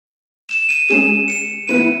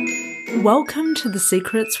Welcome to the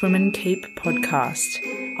Secrets Women Keep podcast.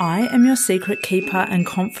 I am your secret keeper and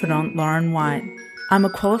confidant, Lauren White. I'm a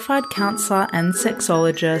qualified counsellor and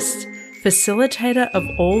sexologist, facilitator of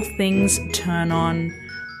all things turn on,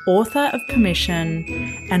 author of Permission,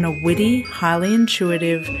 and a witty, highly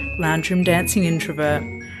intuitive lounge room dancing introvert.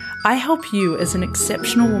 I help you as an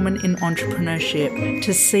exceptional woman in entrepreneurship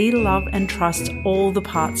to see, love, and trust all the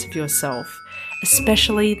parts of yourself,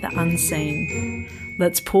 especially the unseen.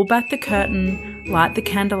 Let's pull back the curtain, light the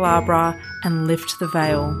candelabra, and lift the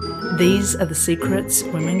veil. These are the secrets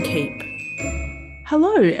women keep.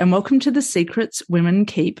 Hello, and welcome to the Secrets Women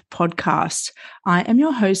Keep podcast. I am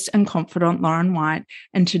your host and confidant, Lauren White,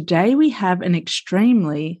 and today we have an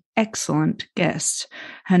extremely excellent guest.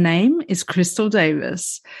 Her name is Crystal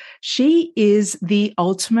Davis. She is the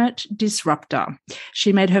ultimate disruptor.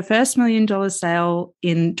 She made her first $1 million sale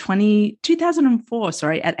in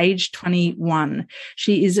 2004, at age 21.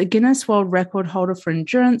 She is a Guinness World Record holder for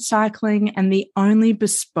endurance cycling and the only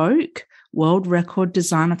bespoke world record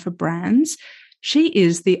designer for brands. She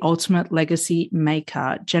is the ultimate legacy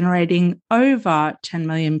maker, generating over 10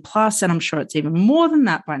 million plus, and I'm sure it's even more than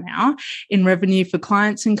that by now, in revenue for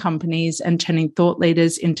clients and companies and turning thought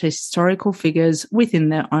leaders into historical figures within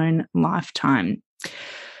their own lifetime.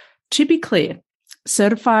 To be clear,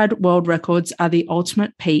 certified world records are the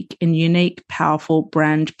ultimate peak in unique, powerful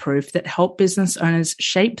brand proof that help business owners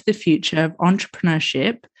shape the future of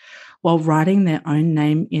entrepreneurship while writing their own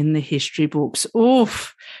name in the history books.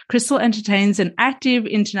 Oof. Crystal entertains an active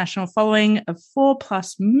international following of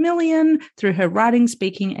 4+ million through her writing,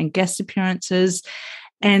 speaking, and guest appearances.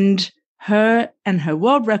 And her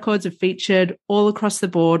world records are featured all across the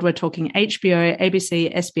board. We're talking HBO,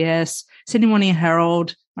 ABC, SBS, Sydney Morning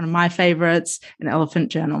Herald, one of my favorites, and Elephant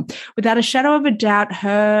Journal. Without a shadow of a doubt,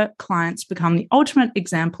 her clients become the ultimate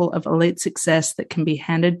example of elite success that can be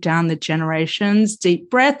handed down the generations. Deep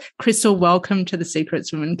breath. Crystal, welcome to the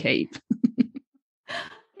Secrets Women Keep.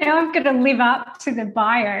 Now I'm going to live up to the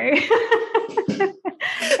bio.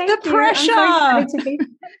 The pressure.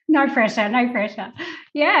 No pressure.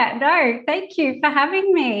 Yeah, no, thank you for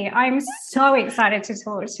having me. I'm so excited to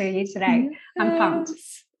talk to you today. I'm pumped.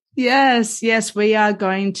 Yes, we are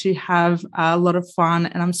going to have a lot of fun,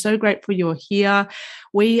 and I'm so grateful you're here.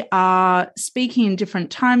 We are speaking in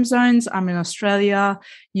different time zones. I'm in Australia.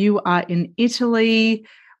 You are in Italy,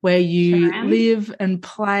 where you live and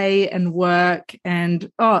play and work.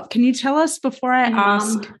 And can you tell us before I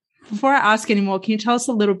ask anymore, can you tell us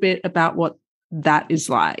a little bit about what that is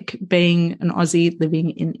like, being an Aussie living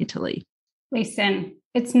in Italy? Listen,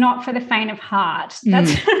 it's not for the faint of heart.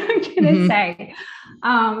 That's what I'm going to say.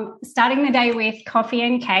 Starting the day with coffee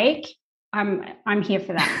and cake, I'm here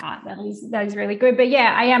for that part. That is really good. But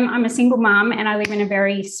yeah, I'm a single mum and I live in a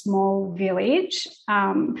very small village.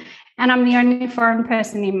 And I'm the only foreign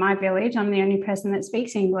person in my village. I'm the only person that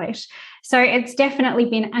speaks English. So it's definitely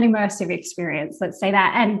been an immersive experience, let's say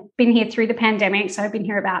that, and been here through the pandemic. So I've been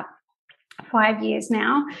here about 5 years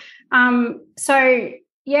now.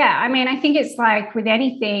 Yeah, I mean, I think it's like with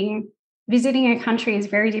anything, visiting a country is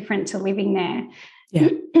very different to living there. Yeah.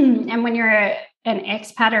 And when you're an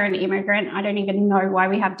expat or an immigrant, I don't even know why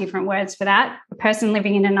we have different words for that, a person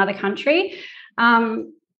living in another country,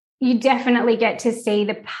 you definitely get to see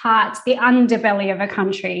the underbelly of a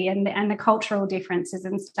country and the cultural differences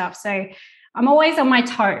and stuff. So I'm always on my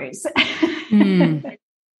toes.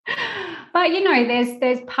 But,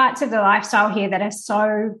 there's parts of the lifestyle here that are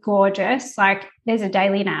so gorgeous. Like there's a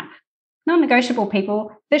daily nap. Non-negotiable,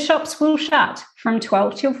 people. The shops will shut from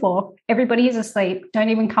 12 till 4. Everybody is asleep. Don't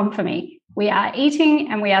even come for me. We are eating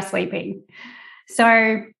and we are sleeping.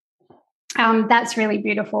 So that's really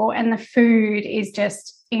beautiful. And the food is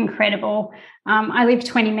just incredible. I live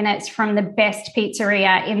 20 minutes from the best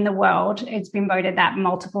pizzeria in the world. It's been voted that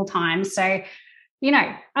multiple times. So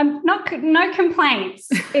I'm no complaints.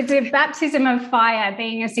 It's a baptism of fire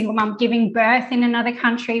being a single mum, giving birth in another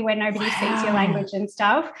country where nobody speaks your language and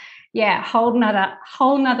stuff. Yeah, whole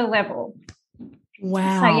nother level.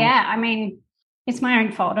 Wow. So yeah, I mean, it's my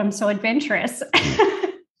own fault. I'm so adventurous.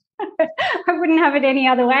 I wouldn't have it any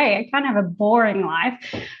other way. I can't have a boring life.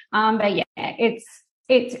 But yeah,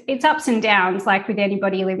 it's ups and downs, like with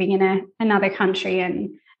anybody living in another country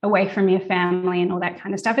and away from your family and all that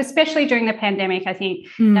kind of stuff, especially during the pandemic. I think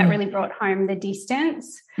that really brought home the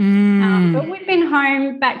distance. But we've been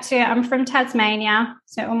home I'm from Tasmania,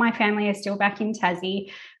 so all my family is still back in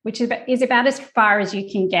Tassie, which is about as far as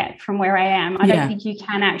you can get from where I am. I don't think you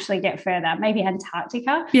can actually get further. Maybe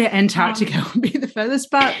Antarctica. Yeah, Antarctica would be the furthest,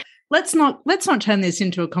 but let's not turn this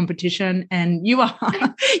into a competition. And you are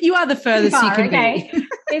the furthest you can be.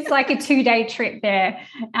 It's like a 2-day trip there.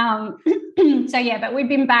 So yeah, but we've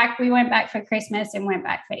been back. We went back for Christmas and went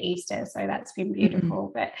back for Easter. So that's been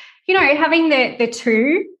beautiful. But, having the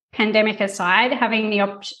two, pandemic aside, having the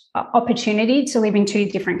opportunity to live in 2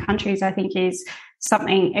 different countries, I think is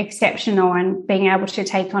something exceptional, and being able to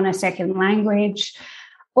take on a second language,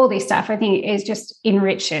 all this stuff, I think is just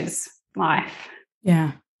enriches life.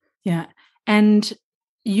 Yeah. Yeah. And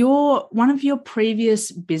one of your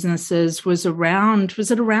previous businesses was it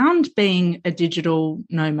around being a digital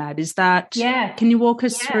nomad? Is that, can you walk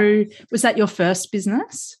us through, was that your first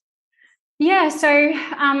business? Yeah. So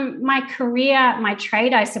my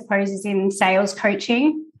trade, I suppose, is in sales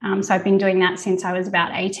coaching. So I've been doing that since I was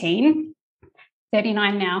about 18,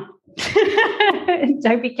 39 now.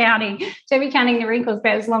 Don't be counting the wrinkles,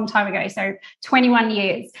 but it was a long time ago. So 21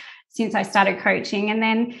 years since I started coaching. And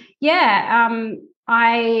then,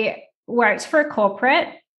 I worked for a corporate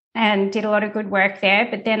and did a lot of good work there.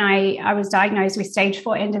 But then I was diagnosed with stage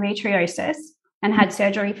 4 endometriosis and had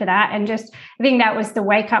surgery for that. And just, I think that was the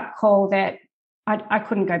wake up call that I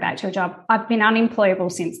couldn't go back to a job. I've been unemployable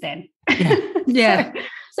since then. Yeah.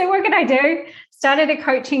 So what could I do? Started a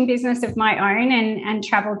coaching business of my own and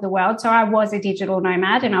traveled the world. So I was a digital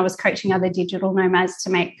nomad, and I was coaching other digital nomads to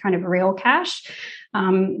make kind of real cash,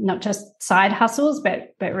 not just side hustles,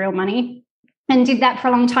 but real money. And did that for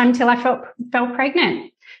a long time till I fell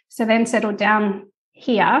pregnant. So then settled down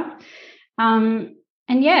here. So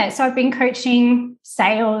I've been coaching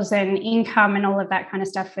sales and income and all of that kind of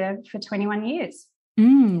stuff for 21 years.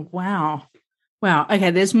 Wow. Okay,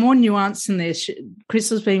 there's more nuance in this.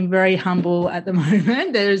 Crystal's being very humble at the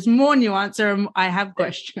moment. There's more nuance, or I have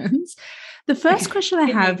questions. The first question I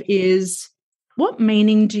have is, what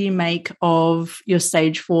meaning do you make of your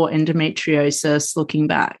stage 4 endometriosis looking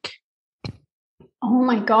back? Oh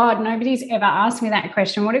my God, nobody's ever asked me that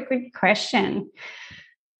question. What a good question.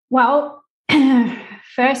 Well,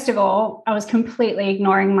 first of all, I was completely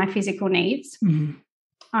ignoring my physical needs.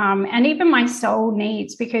 And even my soul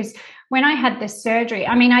needs, because when I had this surgery,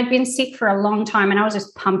 I mean, I'd been sick for a long time and I was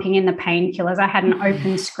just pumping in the painkillers. I had an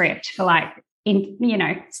open script for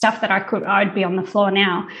stuff that I'd be on the floor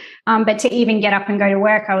now. But to even get up and go to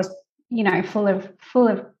work, I was, full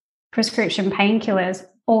of prescription painkillers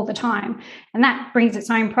all the time. And that brings its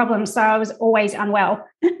own problems. So I was always unwell.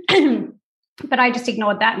 But I just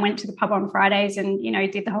ignored that and went to the pub on Fridays and,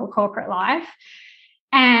 did the whole corporate life.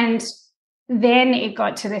 And then it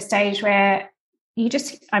got to the stage where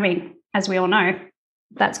as we all know,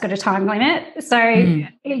 that's got a time limit. So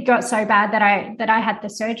it got so bad that I had the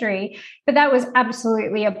surgery. But that was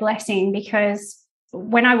absolutely a blessing, because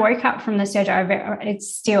when I woke up from the surgery,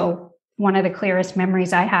 it's still one of the clearest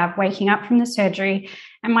memories I have, waking up from the surgery.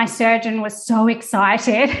 And my surgeon was so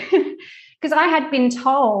excited because I had been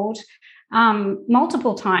told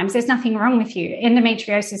multiple times, there's nothing wrong with you.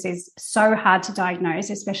 Endometriosis is so hard to diagnose,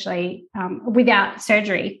 especially without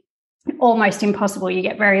surgery. Almost impossible. You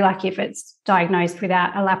get very lucky if it's diagnosed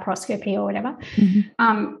without a laparoscopy or whatever.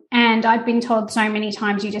 And I'd been told so many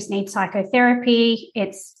times, you just need psychotherapy.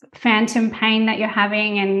 It's phantom pain that you're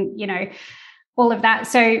having, and, all of that.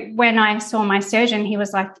 So when I saw my surgeon, he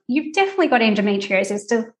was like, you've definitely got endometriosis,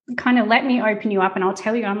 to kind of let me open you up and I'll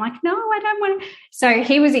tell you. I'm like, no, I don't want to. So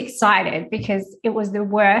he was excited because it was the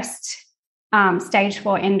worst stage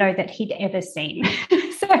 4 endo that he'd ever seen.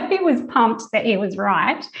 So he was pumped that he was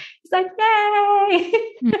right. He's like, yay.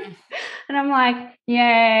 And I'm like,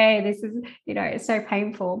 yay, this is, it's so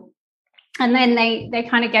painful. And then they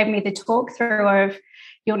kind of gave me the talk through of,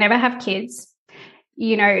 you'll never have kids.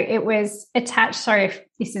 It was attached. Sorry if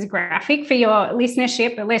this is graphic for your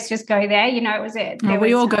listenership, but let's just go there. It was it.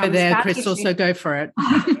 We all go there, Crystal, so go for it.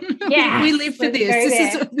 Yeah. We live for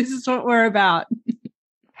this. This is what we're about.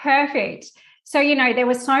 Perfect. So, there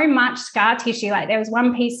was so much scar tissue. Like, there was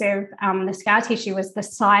one piece of the scar tissue was the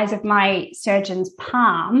size of my surgeon's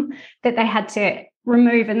palm that they had to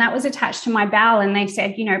remove, and that was attached to my bowel. And they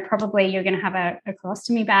said, probably you're going to have a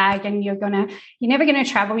colostomy bag, and you're never going to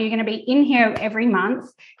travel. You're going to be in here every month.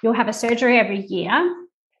 You'll have a surgery every year,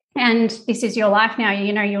 and this is your life now.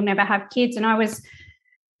 You'll never have kids. And I was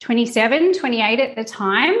 27, 28 at the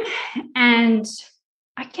time, and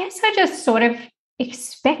I guess I just sort of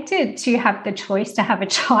expected to have the choice to have a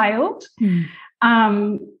child.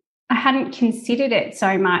 I hadn't considered it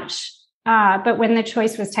so much. But when the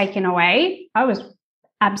choice was taken away, I was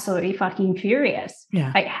absolutely fucking furious.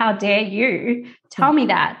 Yeah. Like, how dare you tell me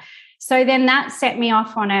that? So then that set me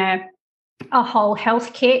off on a whole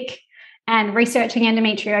health kick and researching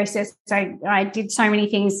endometriosis. So I did so many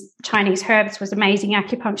things. Chinese herbs was amazing.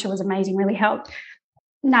 Acupuncture was amazing, really helped.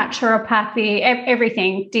 naturopathy,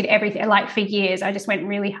 everything, did everything. Like for years, I just went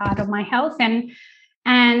really hard on my health.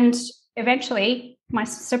 And eventually my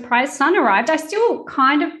surprise son arrived. I still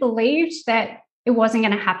kind of believed that it wasn't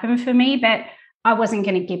going to happen for me, but I wasn't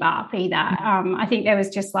going to give up either. I think there was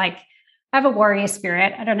just like, I have a warrior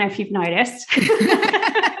spirit. I don't know if you've noticed.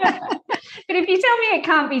 But if you tell me it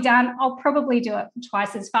can't be done, I'll probably do it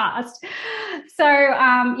twice as fast. So,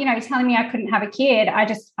 telling me I couldn't have a kid, I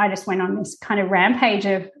just went on this kind of rampage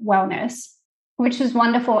of wellness, which was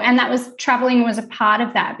wonderful. And traveling was a part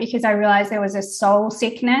of that, because I realized there was a soul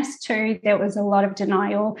sickness too. There was a lot of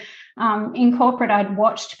denial. In corporate, I'd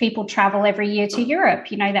watched people travel every year to Europe.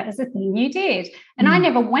 That was the thing you did. And I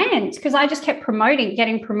never went because I just kept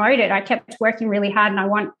getting promoted. I kept working really hard, and I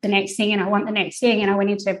want the next thing, and I want the next thing. And I went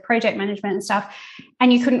into project management and stuff,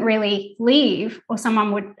 and you couldn't really leave, or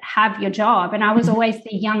someone would have your job. And I was always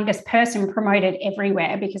the youngest person promoted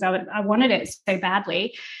everywhere because I wanted it so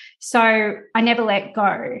badly. So I never let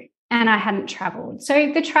go, and I hadn't traveled.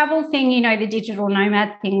 So the travel thing, the digital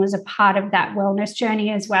nomad thing was a part of that wellness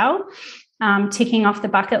journey as well, ticking off the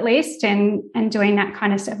bucket list and doing that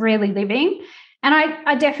kind of stuff, really living. And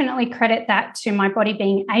I definitely credit that to my body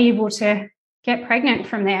being able to get pregnant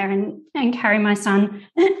from there and carry my son,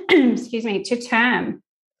 excuse me, to term.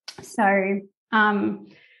 So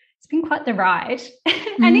it's been quite the ride.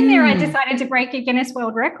 And in there, I decided to break a Guinness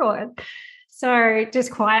World Record. So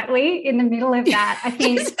just quietly in the middle of that, I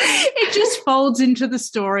think it just folds into the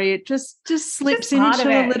story. It just slips into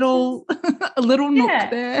a little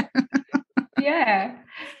nook there. Yeah.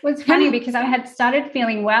 It was funny because I had started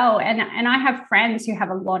feeling well, and I have friends who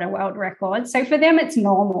have a lot of world records. So for them, it's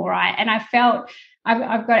normal, right? And I felt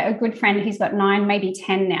I've got a good friend, he's got 9, maybe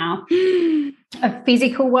 10 now of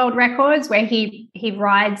physical world records where he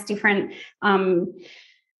rides different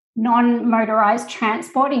non-motorized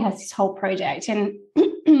transport. He has this whole project, and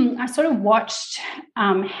I sort of watched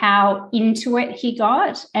how into it he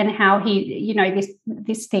got, and how he,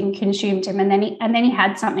 this thing consumed him, and then he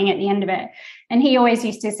had something at the end of it. And he always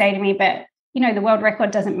used to say to me, but the world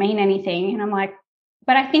record doesn't mean anything. And I'm like,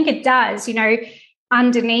 but I think it does.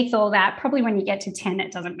 Underneath all that, probably when you get to 10,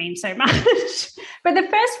 it doesn't mean so much. But the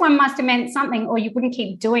first one must have meant something, or you wouldn't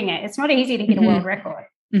keep doing it. It's not easy to hit a world record,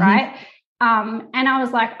 right? And I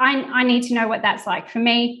was like, I need to know what that's like for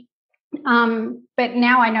me. But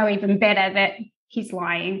now I know even better that he's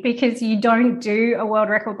lying, because you don't do a world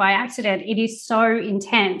record by accident. It is so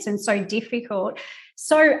intense and so difficult,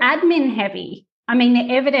 so admin heavy. I mean,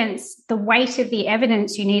 the evidence, the weight of the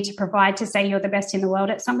evidence you need to provide to say you're the best in the world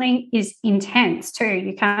at something is intense too.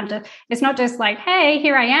 You can't, it's not just like, hey,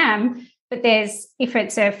 here I am. But if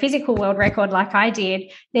it's a physical world record like I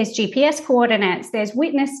did, there's GPS coordinates, there's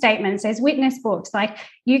witness statements, there's witness books. Like,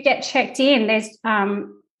 you get checked in, there's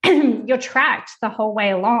you're tracked the whole way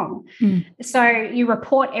along. So you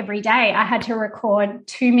report every day. I had to record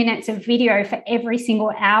 2 minutes of video for every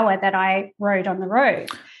single hour that I rode on the road.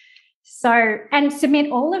 So, and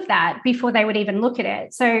submit all of that before they would even look at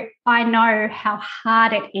it. So I know how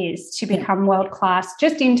hard it is to become world-class,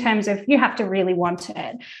 just in terms of you have to really want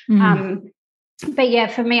it. But yeah,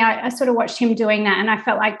 for me, I sort of watched him doing that, and I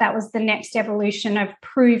felt like that was the next evolution of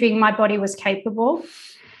proving my body was capable,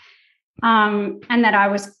 and that I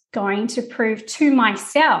was going to prove to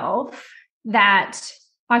myself that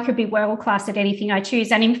I could be world-class at anything I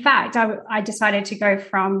choose. And in fact, I decided to go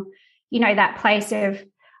from, that place of,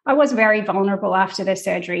 I was very vulnerable after the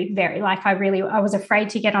surgery, I was afraid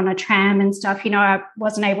to get on a tram and stuff. I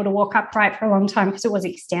wasn't able to walk upright for a long time because it was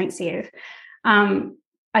extensive.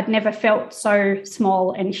 I'd never felt so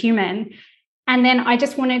small and human. And then I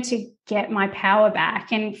just wanted to get my power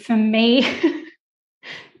back. And for me,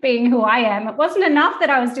 being who I am, it wasn't enough that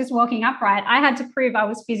I was just walking upright. I had to prove I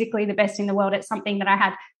was physically the best in the world at something that I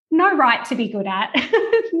had no right to be good at.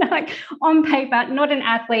 Like, on paper, not an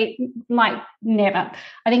athlete, like, never.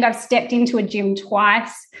 I think I've stepped into a gym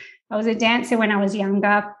twice. I was a dancer when I was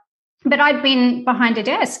younger, but I'd been behind a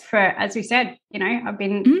desk for, as we said, I've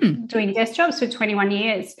been doing desk jobs for 21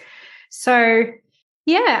 years. So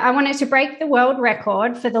yeah, I wanted to break the world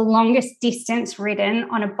record for the longest distance ridden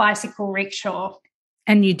on a bicycle rickshaw.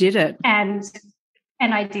 And you did it. And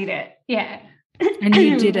I did it. Yeah. And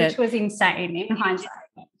you did it. Which was insane in hindsight.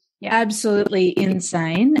 Yeah. Absolutely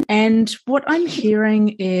insane. And what I'm hearing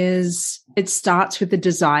is it starts with the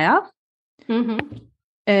desire. What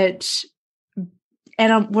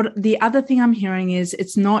the other thing I'm hearing is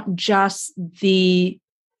it's not just the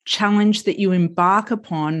challenge that you embark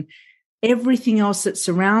upon, everything else that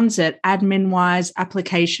surrounds it, admin-wise,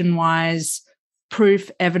 application-wise,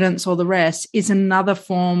 proof, evidence, all the rest, is another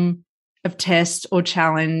form of test or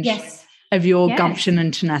challenge of your gumption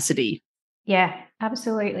and tenacity. Yeah,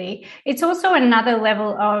 absolutely. It's also another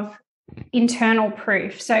level of internal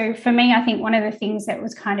proof. So for me, I think one of the things that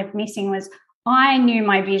was kind of missing was I knew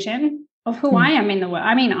my vision of who I am in the world.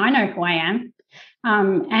 I mean, I know who I am.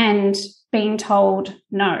 And being told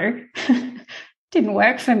no didn't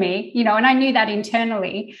work for me, and I knew that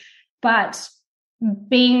internally, but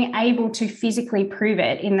being able to physically prove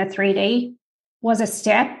it in the 3D was a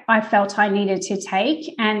step I felt I needed to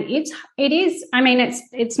take. And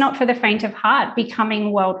it's not for the faint of heart,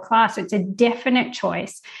 becoming world class. It's a definite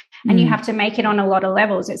choice. And you have to make it on a lot of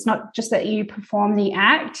levels. It's not just that you perform the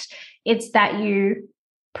act, it's that you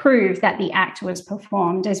prove that the act was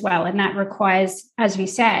performed as well. And that requires, as you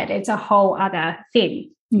said, it's a whole other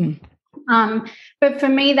thing. But for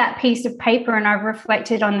me, that piece of paper, and I've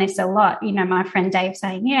reflected on this a lot, my friend Dave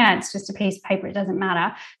saying, yeah, it's just a piece of paper, it doesn't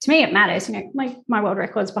matter. To me, it matters. My world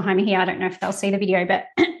record's behind me here. I don't know if they'll see the video, but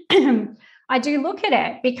I do look at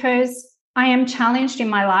it because I am challenged in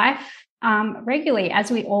my life regularly,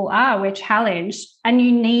 as we all are. We're challenged, and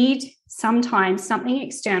you need sometimes something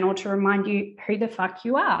external to remind you who the fuck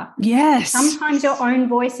you are. Yes. Sometimes your own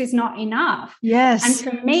voice is not enough. Yes.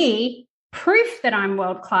 And for me, proof that I'm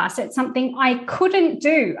world class, it's something I couldn't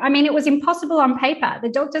do. I mean, it was impossible on paper. The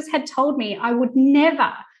doctors had told me I would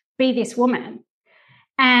never be this woman.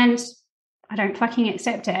 And I don't fucking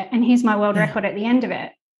accept it. And here's my world record at the end of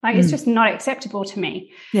it. Like, it's just not acceptable to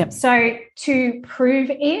me. Yep. So to prove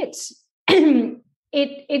it,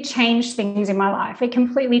 it changed things in my life. It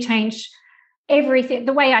completely changed everything,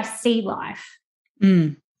 the way I see life.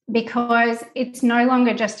 Because it's no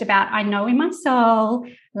longer just about, I know in my soul,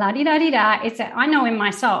 la-di-da-di-da. It's that I know in my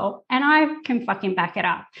soul, and I can fucking back it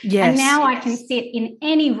up. Yes. And now I can sit in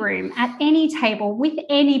any room, at any table, with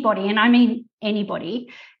anybody, and I mean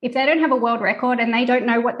anybody. If they don't have a world record and they don't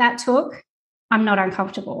know what that took, I'm not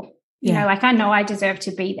uncomfortable. I know I deserve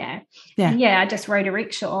to be there. Yeah. And I just rode a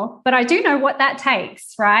rickshaw, but I do know what that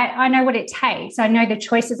takes, right? I know what it takes. I know the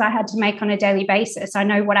choices I had to make on a daily basis. I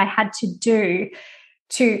know what I had to do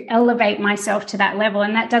to elevate myself to that level.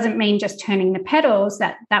 And that doesn't mean just turning the pedals.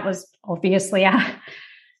 That was obviously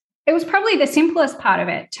it was probably the simplest part of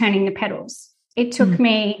it, turning the pedals. It took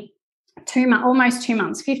me almost 2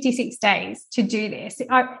 months, 56 days to do this.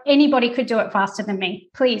 Anybody could do it faster than me.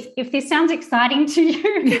 Please, if this sounds exciting to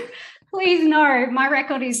you, please know my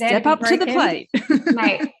record is there. Step up to the plate.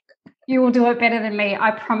 Mate, you will do it better than me.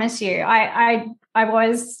 I promise you. I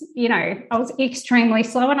was, I was extremely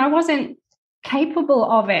slow, and I wasn't capable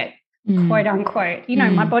of it, quote unquote.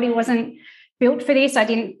 My body wasn't built for this. I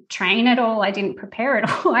didn't train at all. I didn't prepare at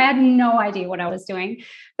all. I had no idea what I was doing.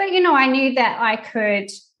 But, I knew that I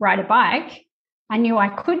could ride a bike. I knew I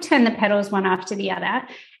could turn the pedals one after the other.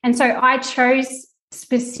 And so I chose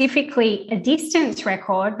specifically a distance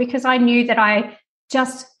record because I knew that I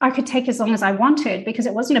could take as long as I wanted, because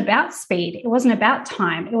it wasn't about speed. It wasn't about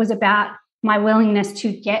time. It was about my willingness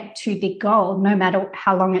to get to the goal, no matter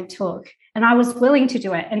how long it took. And I was willing to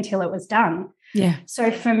do it until it was done. Yeah.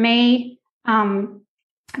 So for me,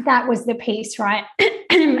 that was the piece, right?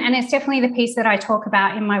 And it's definitely the piece that I talk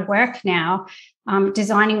about in my work now,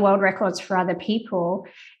 designing world records for other people.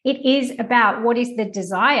 It is about what is the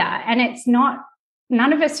desire. And it's not,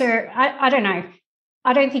 none of us are, I don't know.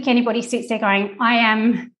 I don't think anybody sits there going,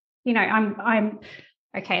 I'm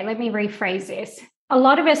okay, let me rephrase this. A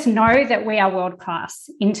lot of us know that we are world class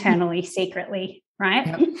internally, secretly, right?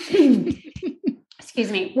 Yep.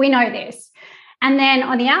 Excuse me. We know this. And then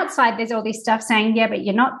on the outside, there's all this stuff saying, yeah, but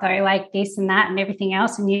you're not though, like this and that and everything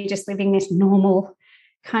else. And you're just living this normal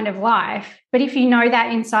kind of life. But if you know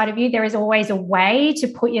that inside of you, there is always a way to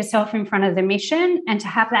put yourself in front of the mission and to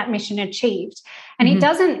have that mission achieved. And it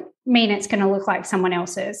doesn't mean it's going to look like someone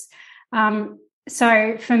else's.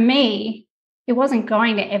 So for me, it wasn't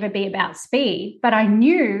going to ever be about speed, but I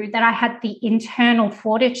knew that I had the internal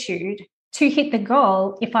fortitude to hit the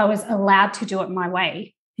goal if I was allowed to do it my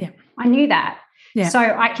way. Yeah, I knew that. Yeah. So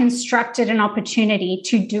I constructed an opportunity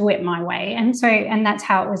to do it my way. And that's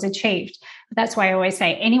how it was achieved. That's why I always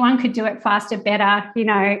say anyone could do it faster, better,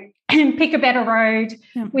 pick a better road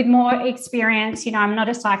with more experience. I'm not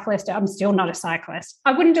a cyclist. I'm still not a cyclist.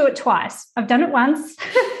 I wouldn't do it twice. I've done it once.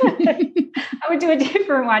 I would do a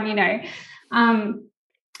different one,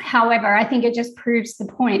 However, I think it just proves the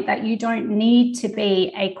point that you don't need to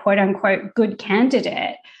be a quote unquote good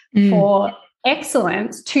candidate for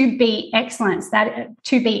excellence to be excellence.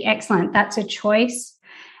 That's a choice,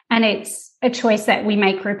 and it's a choice that we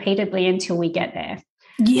make repeatedly until we get there.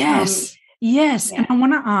 Yes. Yes. Yeah. And I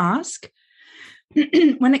want to ask,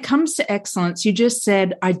 when it comes to excellence, you just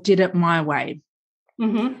said I did it my way.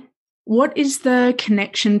 Mm-hmm. What is the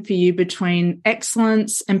connection for you between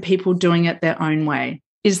excellence and people doing it their own way?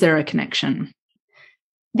 Is there a connection?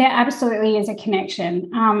 There absolutely is a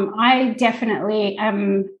connection. I definitely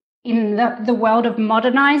am in the world of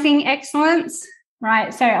modernizing excellence,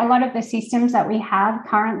 right? So a lot of the systems that we have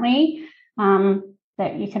currently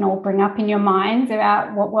that you can all bring up in your minds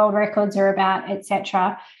about what world records are about,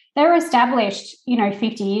 etc., they were established,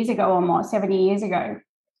 50 years ago or more, 70 years ago.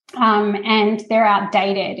 And they're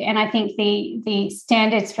outdated. And I think the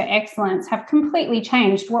standards for excellence have completely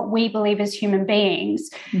changed. What we believe as human beings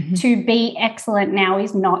to be excellent now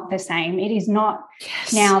is not the same. It is not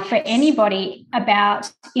now for anybody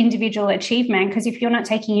about individual achievement, because if you're not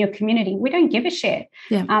taking your community, we don't give a shit.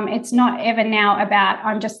 Yeah. It's not ever now about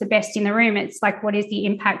I'm just the best in the room. It's like, what is the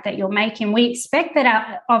impact that you're making? We expect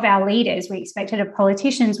that of our leaders. We expect it of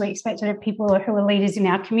politicians. We expect it of people who are leaders in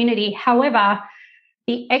our community. However,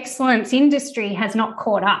 the excellence industry has not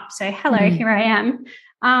caught up. So hello, here I am.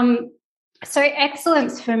 So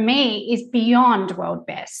excellence for me is beyond world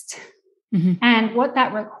best. And what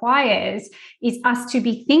that requires is us to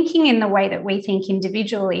be thinking in the way that we think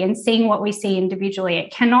individually and seeing what we see individually.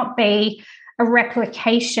 It cannot be a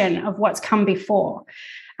replication of what's come before.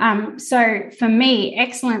 So for me,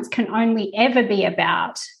 excellence can only ever be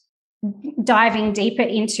about diving deeper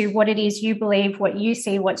into what it is you believe, what you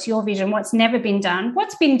see, what's your vision, what's never been done,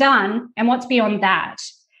 what's been done, and what's beyond that,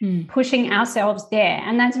 pushing ourselves there.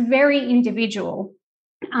 And that's very individual.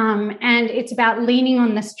 And it's about leaning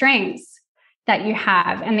on the strengths that you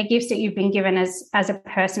have and the gifts that you've been given as a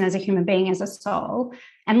person, as a human being, as a soul,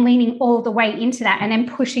 and leaning all the way into that and then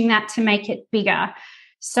pushing that to make it bigger.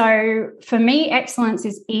 So for me, excellence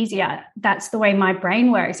is easier. That's the way my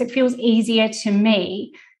brain works. It feels easier to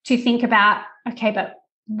me to think about, okay, but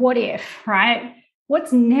what if, right?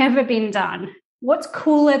 What's never been done? What's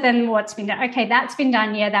cooler than what's been done? Okay, that's been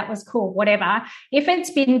done. Yeah, that was cool, whatever. If it's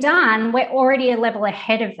been done, we're already a level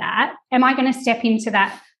ahead of that. Am I going to step into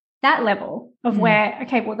that level of where,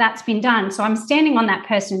 okay, well, that's been done. So I'm standing on that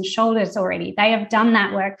person's shoulders already. They have done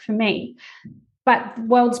that work for me. But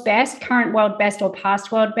world's best, current world best or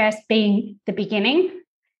past world best being the beginning.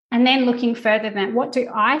 And then looking further than what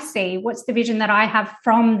do I see? What's the vision that I have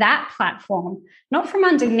from that platform, not from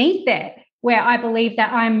underneath it, where I believe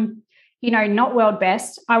that I'm, not world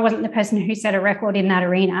best. I wasn't the person who set a record in that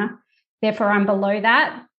arena. Therefore, I'm below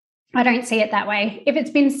that. I don't see it that way. If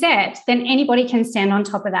it's been set, then anybody can stand on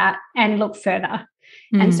top of that and look further.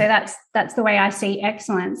 And so that's the way I see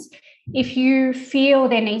excellence. If you feel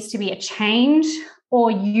there needs to be a change or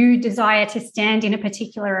you desire to stand in a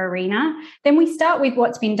particular arena, then we start with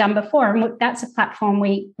what's been done before. And that's a platform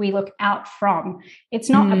we look out from. It's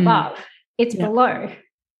not above, it's below.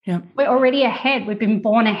 Yeah. We're already ahead. We've been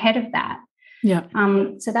born ahead of that. Yeah.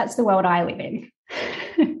 So that's the world I live in.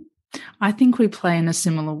 I think we play in a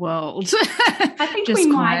similar world. I think just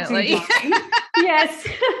we quietly. Might do. Yes.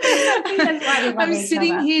 I'm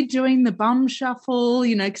sitting here doing the bum shuffle,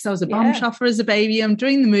 because I was a bum shuffler as a baby. I'm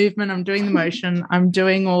doing the movement. I'm doing the motion. I'm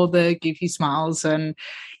doing all the goofy smiles. And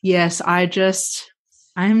yes,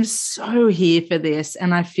 I'm so here for this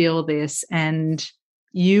and I feel this. And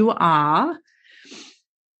you are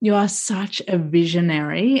such a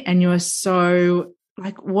visionary and you are so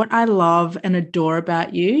like what I love and adore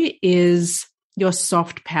about you is your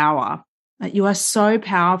soft power. Like you are so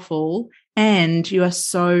powerful and you are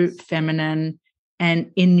so feminine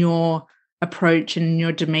and in your approach and in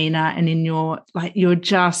your demeanor and in your, you're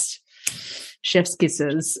just chef's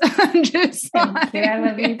kisses. Thank you. I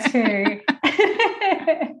love you too.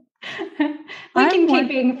 We can keep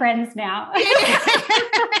being friends now.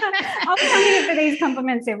 I'll come here for these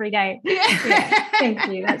compliments every day. Yeah, thank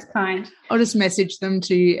you. That's kind. I'll just message them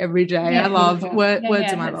to you every day. I love words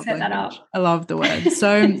in my love language. I love the words.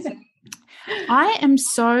 So I am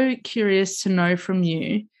so curious to know from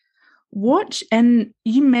you and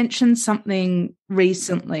you mentioned something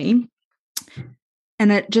recently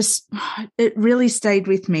and it really stayed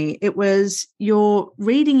with me. It was you're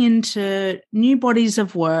reading into new bodies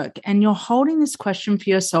of work and you're holding this question for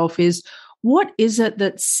yourself is, what is it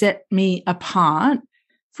that set me apart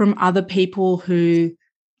from other people who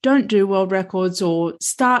don't do world records or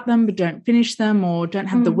start them but don't finish them or don't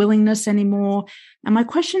have the willingness anymore? And my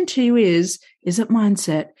question to you is it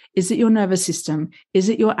mindset? Is it your nervous system? Is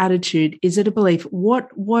it your attitude? Is it a belief? What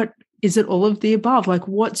is it all of the above? Like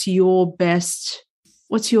what's your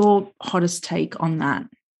hottest take on that?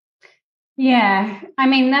 Yeah, I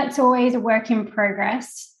mean, that's always a work in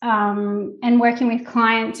progress. And working with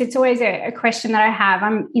clients, it's always a question that I have.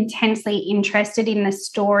 I'm intensely interested in the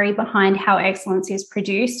story behind how excellence is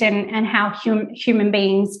produced and how human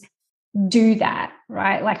beings do that,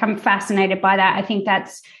 right? Like, I'm fascinated by that. I think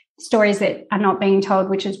that's stories that are not being told,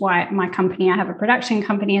 which is why my company, I have a production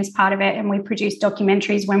company as part of it, and we produce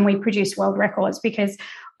documentaries when we produce world records, because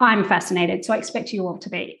I'm fascinated. So I expect you all to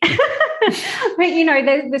be. But, you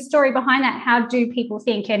know, the story behind that, how do people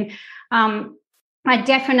think? And I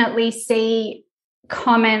definitely see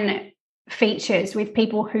common features with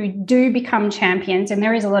people who do become champions. And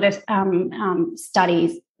there is a lot of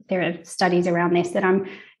studies. There are studies around this that I'm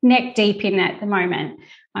neck deep in at the moment,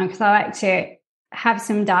 because I like to have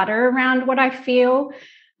some data around what I feel.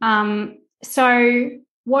 So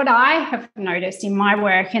what I have noticed in my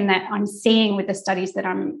work, and that I'm seeing with the studies that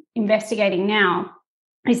I'm investigating now,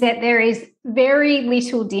 is that there is very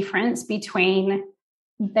little difference between,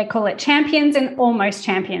 they call it champions and almost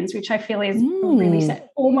champions, which I feel is really sad.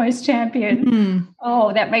 Almost champion.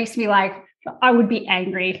 Oh, that makes me like, I would be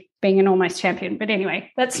angry being an almost champion. But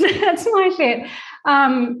anyway, that's my shit.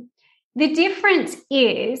 The difference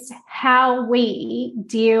is how we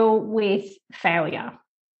deal with failure,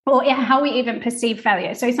 or how we even perceive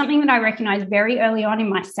failure. So something that I recognized very early on in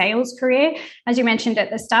my sales career, as you mentioned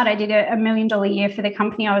at the start, I did $1 million year for the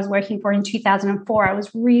company I was working for in 2004. I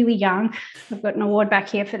was really young. I've got an award back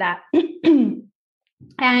here for that.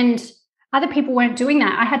 And other people weren't doing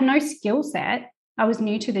that. I had no skill set. I was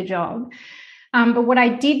new to the job. But what I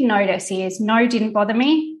did notice is no didn't bother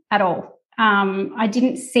me at all. I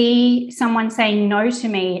didn't see someone saying no to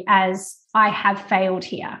me as I have failed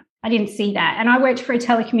here. I didn't see that. And I worked for a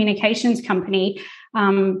telecommunications company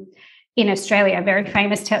in Australia, very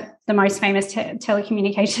famous, the most famous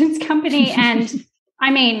telecommunications company. And I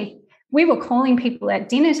mean, we were calling people at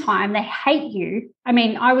dinner time. They hate you. I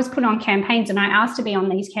mean, I was put on campaigns, and I asked to be on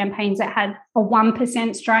these campaigns that had a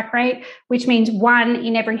 1% strike rate, which means 1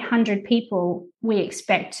 in every 100 people we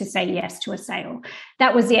expect to say yes to a sale.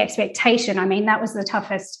 That was the expectation. I mean, that was the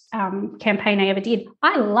toughest campaign I ever did.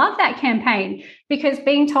 I love that campaign, because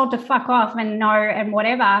being told to fuck off and no and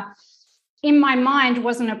whatever in my mind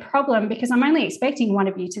wasn't a problem, because I'm only expecting 1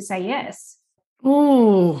 of you to say yes.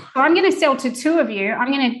 Oh, so I'm going to sell to 2 of you.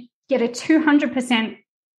 I'm going to get a 200%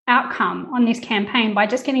 outcome on this campaign by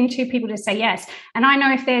just getting 2 people to say yes. And I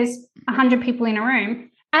know if there's 100 people in a room,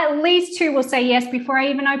 at least 2 will say yes before I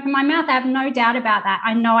even open my mouth. I have no doubt about that.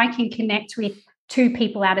 I know I can connect with 2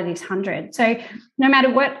 people out of this 100. So no matter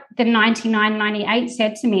what the 99, 98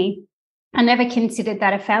 said to me, I never considered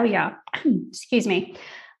that a failure. Excuse me.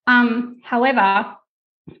 However,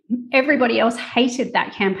 everybody else hated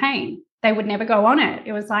that campaign. They would never go on it.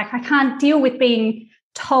 It was like, I can't deal with being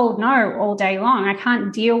told no all day long. I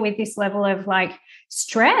can't deal with this level of like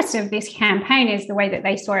stress of this campaign, is the way that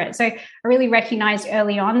they saw it. So I really recognized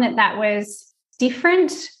early on that that was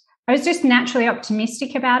different. I was just naturally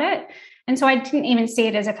optimistic about it. And so I didn't even see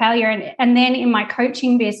it as a failure. And then in my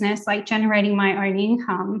coaching business, like generating my own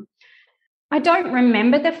income, I don't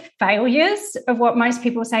remember the failures of what most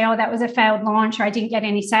people say, oh, that was a failed launch, or I didn't get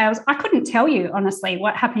any sales. I couldn't tell you, honestly,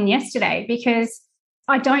 what happened yesterday, because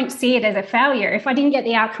I don't see it as a failure. If I didn't get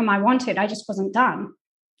the outcome I wanted, I just wasn't done.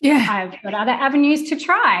 yeah. I've got other avenues to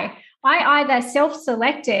try. I either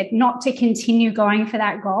self-selected not to continue going for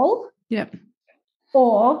that goal, Yep.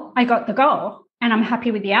 or I got the goal and I'm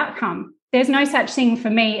happy with the outcome. There's no such thing for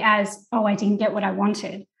me as, oh, I didn't get what I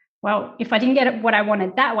wanted. Well, if I didn't get what I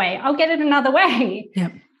wanted that way, I'll get it another way.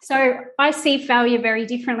 Yep. So I see failure very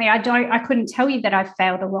differently. I couldn't tell you that I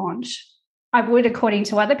failed a launch. I would according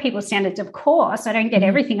to other people's standards, of course. I don't get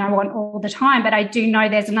everything I want all the time, but I do know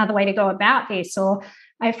there's another way to go about this. Or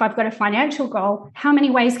if I've got a financial goal, how many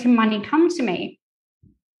ways can money come to me?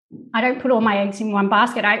 I don't put all my eggs in one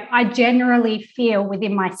basket. I generally feel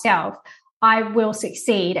within myself, I will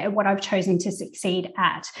succeed at what I've chosen to succeed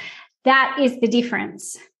at. That is the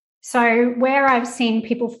difference. So where I've seen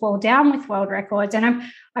people fall down with world records, and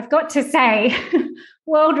I've got to say,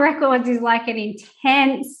 world records is like an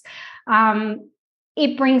intense,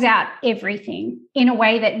 it brings out everything in a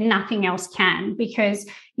way that nothing else can, because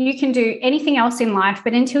you can do anything else in life,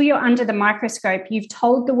 but until you're under the microscope, you've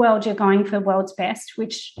told the world you're going for world's best,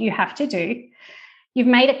 which you have to do. You've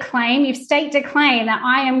made a claim, you've staked a claim that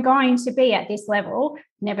I am going to be at this level,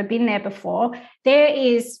 never been there before. There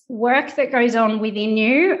is work that goes on within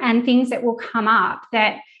you and things that will come up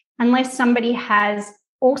that, unless somebody has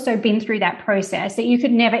also been through that process, that you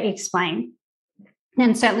could never explain.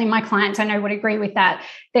 And certainly my clients, I know, would agree with that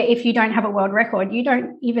if you don't have a world record, you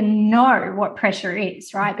don't even know what pressure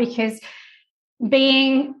is, right? Because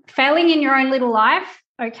failing in your own little life,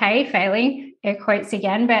 okay, failing, air quotes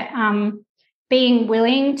again, but being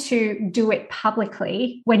willing to do it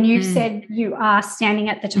publicly when you've said you are standing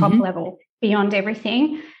at the top level beyond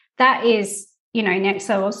everything, that is next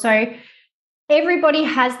level. So everybody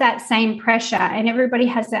has that same pressure and everybody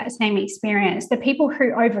has that same experience. The people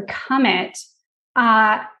who overcome it,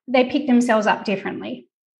 they pick themselves up differently.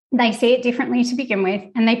 They see it differently to begin with,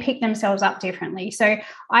 and they pick themselves up differently. So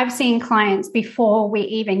I've seen clients before we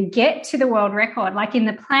even get to the world record, like in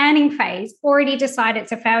the planning phase, already decide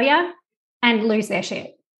it's a failure and lose their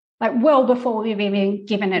shit. Like well before we've even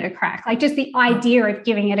given it a crack. Like just the idea of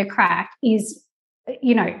giving it a crack is,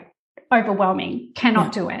 overwhelming.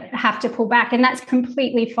 Cannot do it. Have to pull back. And that's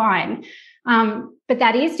completely fine. But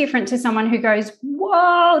that is different to someone who goes,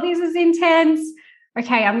 whoa, this is intense.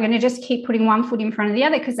 Okay, I'm going to just keep putting one foot in front of the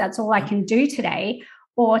other because that's all I can do today.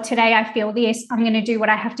 Or today I feel this, I'm going to do what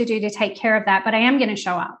I have to do to take care of that, but I am going to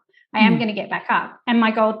show up. I am going to get back up. And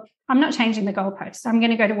my goal, I'm not changing the goalposts. I'm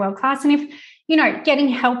going to go to world class. And if, getting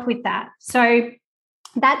help with that. So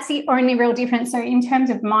that's the only real difference. So in terms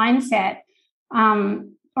of mindset,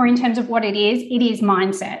 or in terms of what it is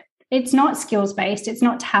mindset. It's not skills-based. It's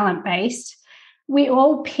not talent-based. We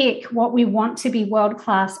all pick what we want to be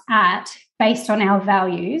world-class at based on our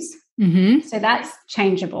values. Mm-hmm. So that's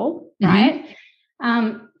changeable, right?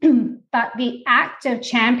 But the act of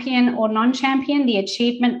champion or non-champion, the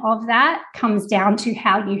achievement of that comes down to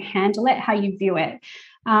how you handle it, how you view it.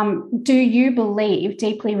 Do you believe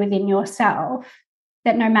deeply within yourself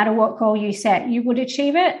that no matter what goal you set, you would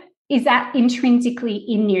achieve it? Is that intrinsically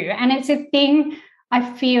in you? And it's a thing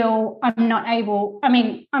I feel I'm not able. I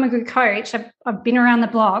mean, I'm a good coach. I've been around the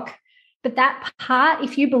block. But that part,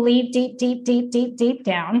 if you believe deep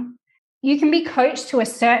down, you can be coached to a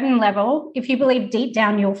certain level. If you believe deep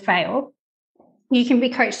down you'll fail, you can be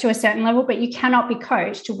coached to a certain level, but you cannot be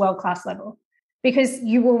coached to world-class level because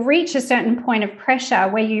you will reach a certain point of pressure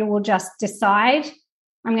where you will just decide,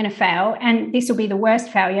 I'm going to fail, and this will be the worst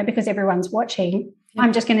failure because everyone's watching. Yep.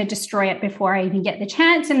 I'm just going to destroy it before I even get the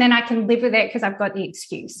chance, and then I can live with it because I've got the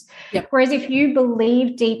excuse. Yep. Whereas if you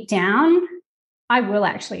believe deep down, I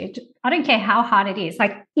don't care how hard it is,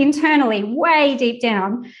 like internally, way deep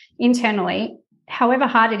down, internally, however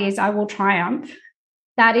hard it is, I will triumph.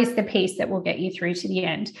 That is the piece that will get you through to the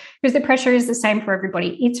end because the pressure is the same for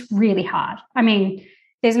everybody. It's really hard. I mean,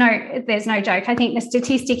 there's no joke. I think the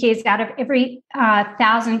statistic is out of every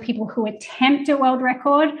 1,000 people who attempt a world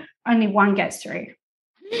record, only one gets through.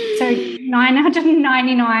 So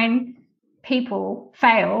 999 people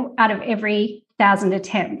fail out of every 1,000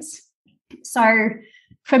 attempts. So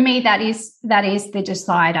for me, that is the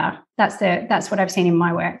decider. That's what I've seen in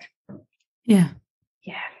my work. Yeah.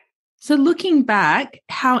 Yeah. So looking back,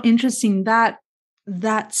 how interesting that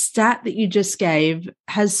stat that you just gave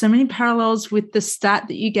has so many parallels with the stat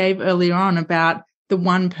that you gave earlier on about the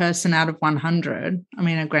one person out of 100. I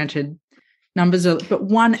mean, granted, numbers are, but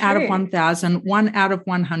one True. Out of 1,000, 1 out of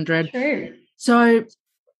 100. True. So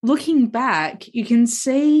looking back, you can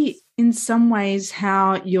see in some ways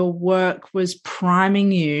how your work was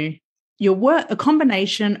priming you. Your work, a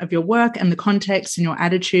combination of your work and the context and your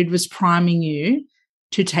attitude was priming you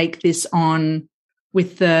to take this on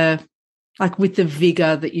with the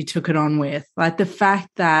vigor that you took it on with, like the fact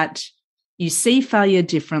that you see failure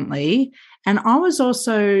differently. And I was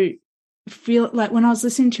also feel like when I was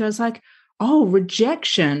listening to you, I was like, oh,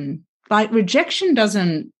 rejection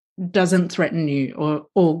doesn't threaten you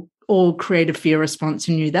or create a fear response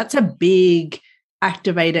in you. That's a big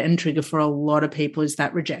activator and trigger for a lot of people is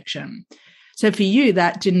that rejection. So for you,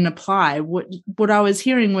 that didn't apply. What I was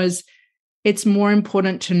hearing was it's more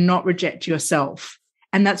important to not reject yourself.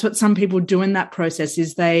 And that's what some people do in that process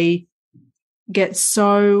is they get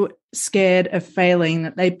so scared of failing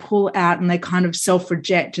that they pull out and they kind of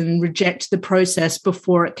self-reject and reject the process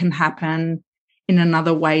before it can happen in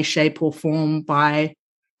another way, shape, or form by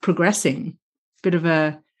progressing.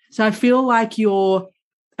 So I feel like your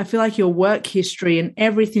work history and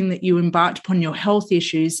everything that you embarked upon, your health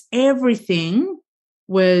issues, everything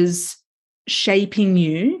was shaping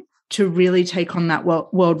you to really take on that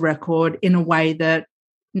world record in a way that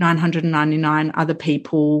 999 other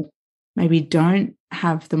people maybe don't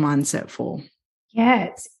have the mindset for.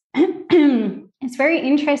 Yeah, it's very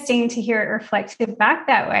interesting to hear it reflected back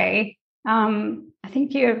that way. I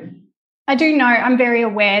do know, I'm very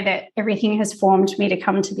aware that everything has formed me to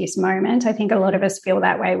come to this moment. I think a lot of us feel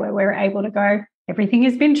that way where we're able to go, everything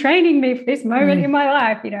has been training me for this moment in my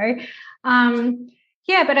life,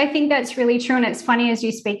 Yeah, but I think that's really true. And it's funny as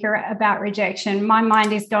you speak about rejection, my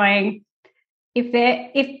mind is going,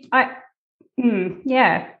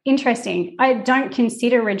 interesting. I don't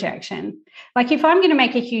consider rejection. Like if I'm going to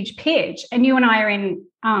make a huge pitch and you and I are in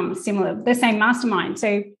the same mastermind.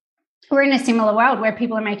 So we're in a similar world where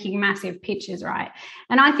people are making massive pitches, right?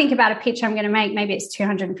 And I think about a pitch I'm going to make, maybe it's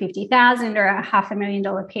 $250,000 or a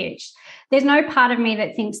 $500,000 pitch. There's no part of me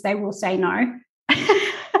that thinks they will say no.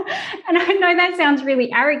 And I know that sounds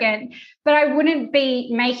really arrogant, but I wouldn't be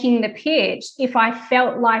making the pitch if I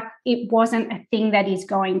felt like it wasn't a thing that is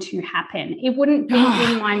going to happen. It wouldn't be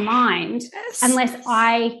in my mind unless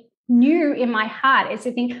I knew in my heart it's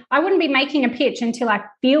a thing. I wouldn't be making a pitch until I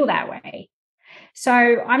feel that way. So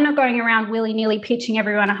I'm not going around willy-nilly pitching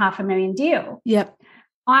everyone a $500,000 deal. Yep.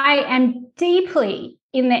 I am deeply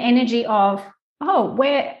in the energy of, oh,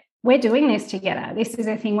 we're doing this together. This is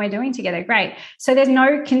a thing we're doing together. Great. So there's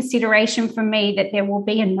no consideration for me that there will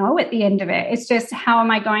be a no at the end of it. It's just, how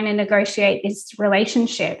am I going to negotiate this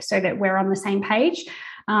relationship so that we're on the same page?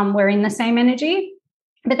 We're in the same energy.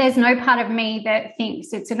 But there's no part of me that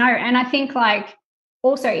thinks it's a no. And I think like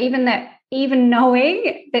also even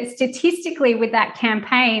knowing that statistically with that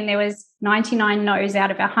campaign, there was 99 no's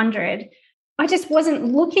out of 100, I just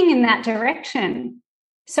wasn't looking in that direction.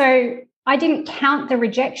 So I didn't count the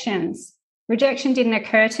rejections. Rejection didn't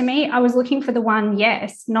occur to me. I was looking for the one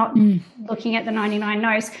yes, not looking at the 99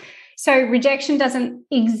 no's. So rejection doesn't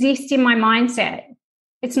exist in my mindset.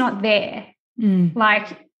 It's not there.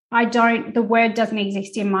 Like the word doesn't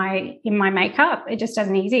exist in my makeup. It just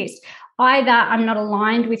doesn't exist. Either I'm not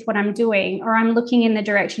aligned with what I'm doing or I'm looking in the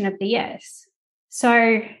direction of the yes.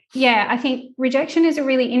 So, yeah, I think rejection is a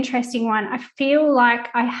really interesting one. I feel like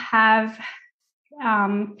I have,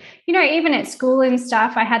 even at school and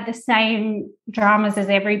stuff, I had the same dramas as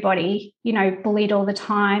everybody, bullied all the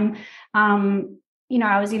time.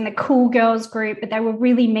 I was in the cool girls group, but they were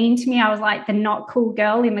really mean to me. I was like the not cool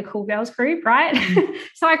girl in the cool girls group, right?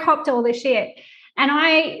 So I copped all the shit.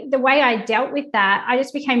 And the way I dealt with that, I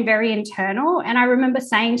just became very internal. And I remember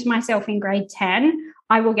saying to myself in grade 10,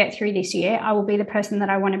 I will get through this year. I will be the person that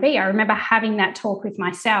I want to be. I remember having that talk with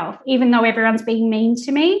myself, even though everyone's being mean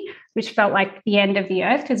to me, which felt like the end of the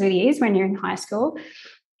earth, because it is when you're in high school.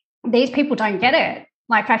 These people don't get it.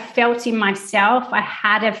 Like I felt in myself, I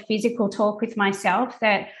had a physical talk with myself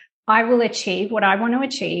that I will achieve what I want to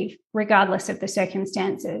achieve regardless of the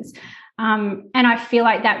circumstances. And I feel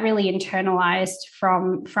like that really internalized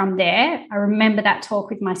from there. I remember that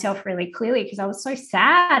talk with myself really clearly because I was so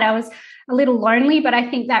sad. I was a little lonely, but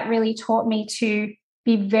I think that really taught me to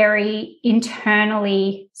be very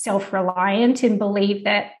internally self-reliant and believe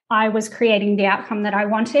that I was creating the outcome that I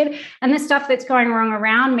wanted. And the stuff that's going wrong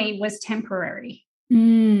around me was temporary.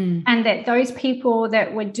 And that those people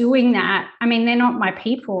that were doing that, I mean, they're not my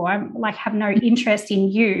people. I have no interest in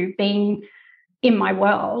you being in my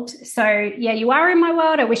world. So yeah, you are in my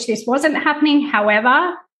world. I wish this wasn't happening.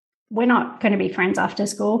 However, we're not going to be friends after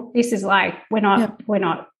school. This is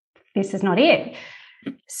this is not it.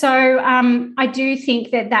 So I do think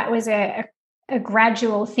that was a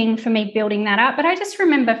gradual thing for me building that up. But I just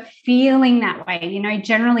remember feeling that way,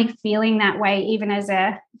 generally feeling that way, even as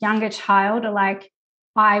a younger child,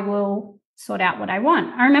 I will sort out what I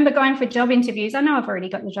want. I remember going for job interviews. I know I've already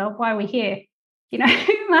got the job. Why are we here?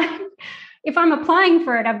 If I'm applying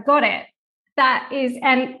for it, I've got it.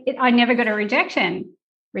 I never got a rejection.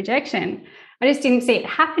 I just didn't see it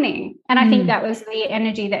happening. And I think that was the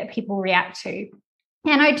energy that people react to.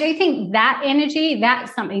 And I do think that energy,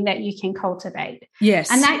 that's something that you can cultivate.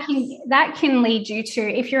 Yes. And that can lead you to,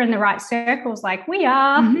 if you're in the right circles like we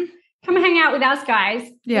are, come hang out with us, guys.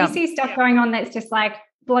 Yeah. We see stuff going on that's just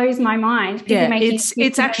blows my mind.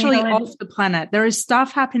 It's actually off the planet. There is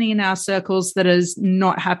stuff happening in our circles that is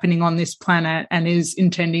not happening on this planet and is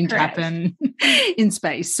intending to happen in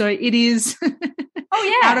space. So it is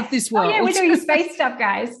out of this world. Oh, yeah, we're doing space stuff,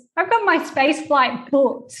 guys. I've got my space flight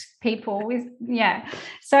booked, people.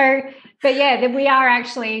 So, but yeah, we are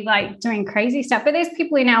actually doing crazy stuff. But there's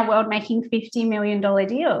people in our world making $50 million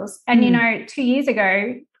deals. And, 2 years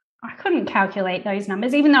ago, I couldn't calculate those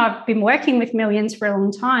numbers, even though I've been working with millions for a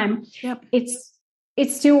long time. Yep.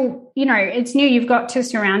 It's still, it's new. You've got to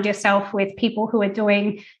surround yourself with people who are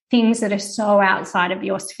doing things that are so outside of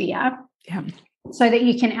your sphere, so that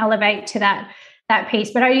you can elevate to that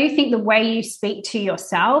piece. But I do think the way you speak to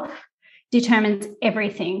yourself determines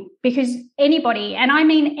everything, because anybody, and I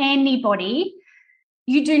mean anybody,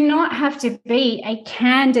 you do not have to be a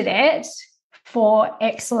candidate for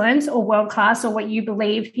excellence or world-class or what you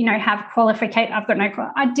believe, have qualification.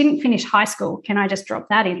 I didn't finish high school. Can I just drop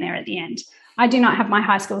that in there at the end? I do not have my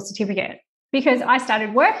high school certificate because I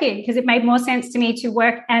started working because it made more sense to me to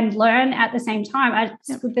work and learn at the same time.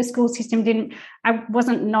 The school system I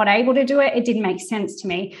wasn't not able to do it. It didn't make sense to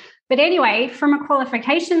me. But anyway, from a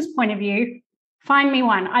qualifications point of view, find me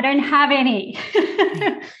one. I don't have any.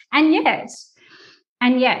 And yet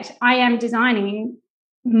And yet I am designing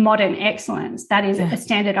modern excellence. That is a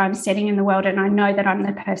standard I'm setting in the world, and I know that I'm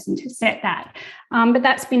the person to set that. But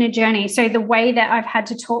that's been a journey. So the way that I've had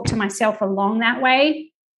to talk to myself along that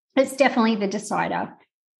way, it's definitely the decider.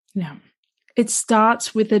 Yeah. It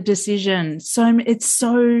starts with a decision. So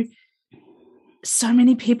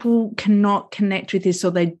many people cannot connect with this,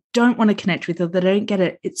 or they don't want to connect with it, or they don't get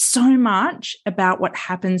it. It's so much about what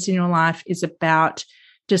happens in your life is about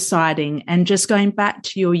deciding. And just going back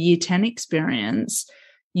to your year 10 experience,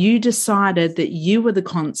 you decided that you were the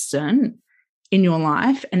constant in your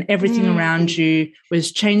life and everything around you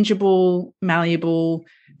was changeable, malleable.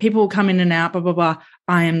 People come in and out, blah, blah, blah.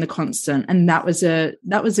 I am the constant. And that was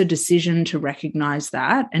a decision to recognize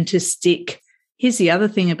that and to stick. Here's the other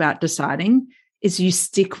thing about deciding is you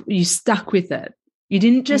stuck with it. You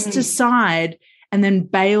didn't just decide and then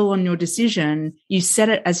bail on your decision. You set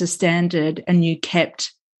it as a standard and you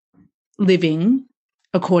kept living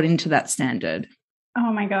according to that standard.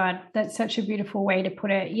 Oh my God, that's such a beautiful way to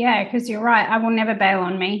put it. Yeah, because you're right. I will never bail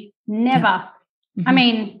on me. Never. Yeah. Mm-hmm. I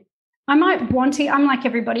mean, I might want to. I'm like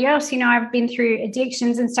everybody else. I've been through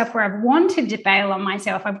addictions and stuff where I've wanted to bail on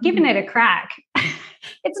myself. I've given it a crack.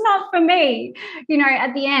 It's not for me.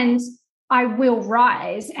 At the end, I will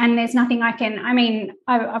rise, and there's nothing I can.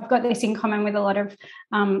 I've got this in common with a lot of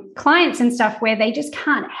clients and stuff where they just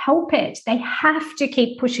can't help it. They have to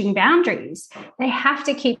keep pushing boundaries. They have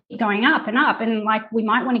to keep going up and up. And we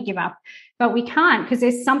might want to give up, but we can't, because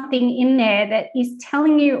there's something in there that is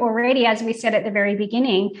telling you already, as we said at the very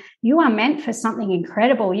beginning, you are meant for something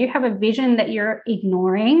incredible. You have a vision that you're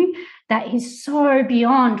ignoring that is so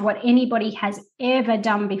beyond what anybody has ever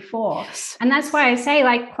done before. Yes. And that's why I say,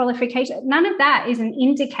 qualification, none of that is an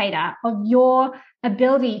indicator of your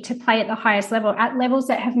ability to play at the highest level, at levels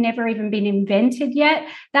that have never even been invented yet.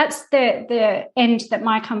 That's the end that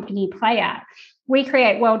my company play at. We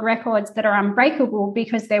create world records that are unbreakable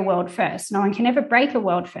because they're world first. No one can ever break a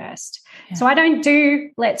world first. Yeah. So I don't do,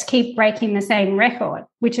 let's keep breaking the same record,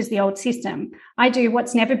 which is the old system. I do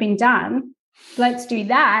what's never been done. Let's do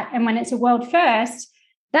that. And when it's a world first,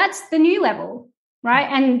 that's the new level, right?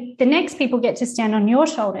 And the next people get to stand on your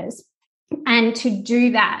shoulders. And to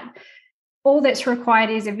do that, all that's required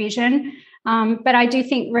is a vision. But I do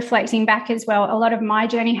think, reflecting back as well, a lot of my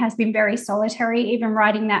journey has been very solitary. Even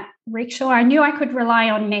riding that rickshaw, I knew I could rely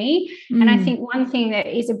on me. And I think one thing that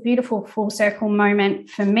is a beautiful full circle moment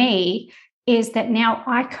for me is that now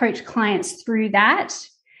I coach clients through that,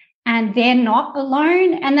 and they're not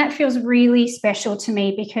alone. And that feels really special to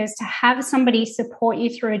me, because to have somebody support you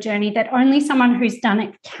through a journey that only someone who's done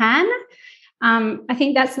it can, I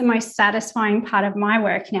think that's the most satisfying part of my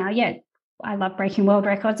work now. Yeah, I love breaking world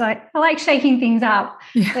records. I like shaking things up,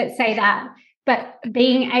 let's say that. But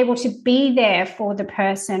being able to be there for the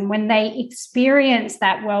person when they experience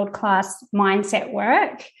that world-class mindset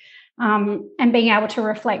work, and being able to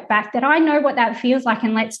reflect back that I know what that feels like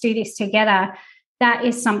and let's do this together, that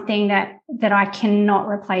is something that I cannot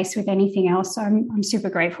replace with anything else. So I'm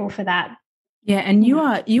super grateful for that. Yeah, and you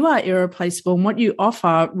are irreplaceable. And what you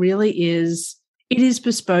offer really is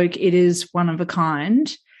bespoke. It is one of a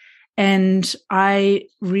kind. And I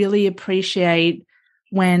really appreciate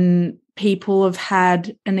when people have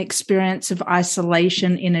had an experience of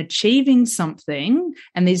isolation in achieving something.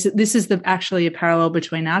 And this is actually a parallel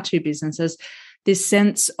between our two businesses, this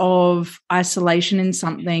sense of isolation in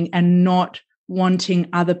something and not wanting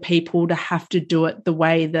other people to have to do it the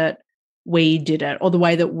way that we did it or the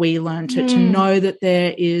way that we learned it, to know that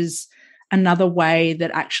there is another way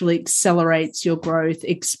that actually accelerates your growth,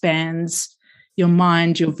 expands your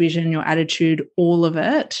mind, your vision, your attitude, all of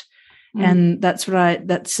it. And that's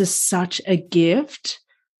just such a gift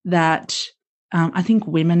that I think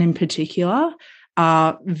women in particular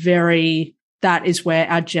are that is where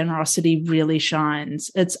our generosity really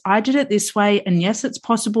shines. I did it this way, and yes, it's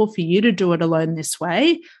possible for you to do it alone this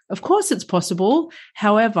way. Of course it's possible.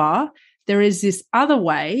 However, there is this other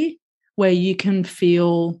way where you can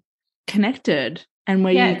feel connected and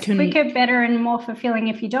where you can... it's quicker, better, and more fulfilling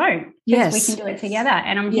if you don't. Yes. We can do it together,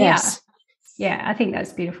 and I'm here. Yeah, I think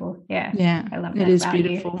that's beautiful. Yeah, I love that. It is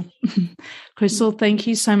beautiful. Crystal, thank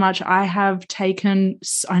you so much. I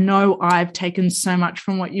know I've taken so much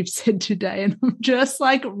from what you've said today, and I'm just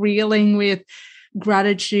reeling with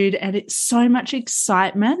gratitude, and it's so much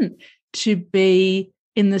excitement to be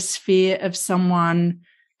in the sphere of someone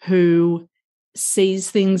who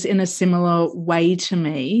sees things in a similar way to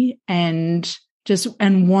me and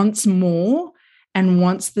wants more and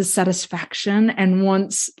wants the satisfaction and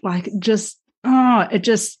wants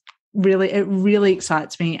it really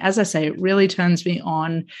excites me. As I say, it really turns me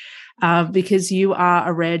on because you are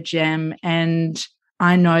a rare gem, and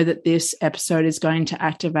I know that this episode is going to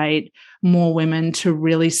activate more women to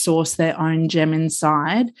really source their own gem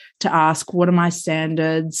inside, to ask, what are my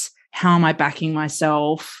standards? How am I backing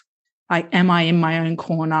myself? Like, am I in my own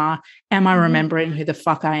corner? Am I remembering who the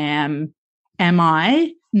fuck I am? Am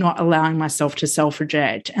I not allowing myself to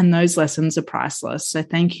self-reject? And those lessons are priceless. So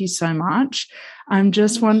thank you so much. I'm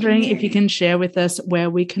just wondering if you can share with us where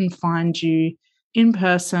we can find you in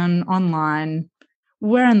person, online.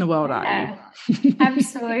 Where in the world are you?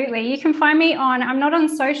 Absolutely. You can find me I'm not on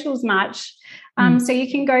socials much. So you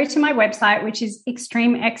can go to my website, which is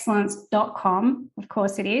extremeexcellence.com. Of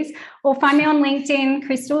course it is. Or find me on LinkedIn,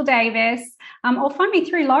 Crystal Davis, or find me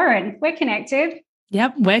through Lauren. We're connected.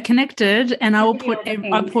 Yep, we're connected. And I'll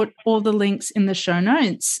put all the links in the show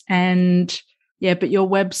notes. And yeah, but your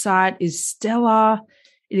website is stellar.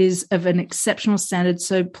 It is of an exceptional standard.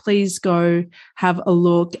 So please go have a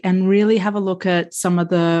look and really have a look at some of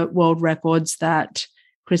the world records that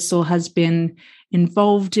Crystal has been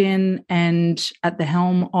involved in and at the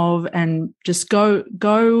helm of, and just go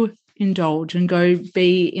indulge and go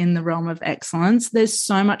be in the realm of excellence. There's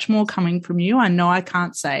so much more coming from you. I know I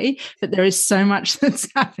can't say, but there is so much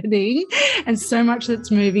that's happening and so much that's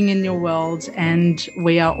moving in your world, and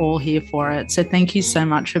we are all here for it. So thank you so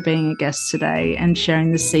much for being a guest today and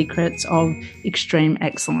sharing the secrets of extreme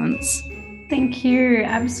excellence. Thank you.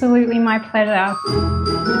 Absolutely my pleasure.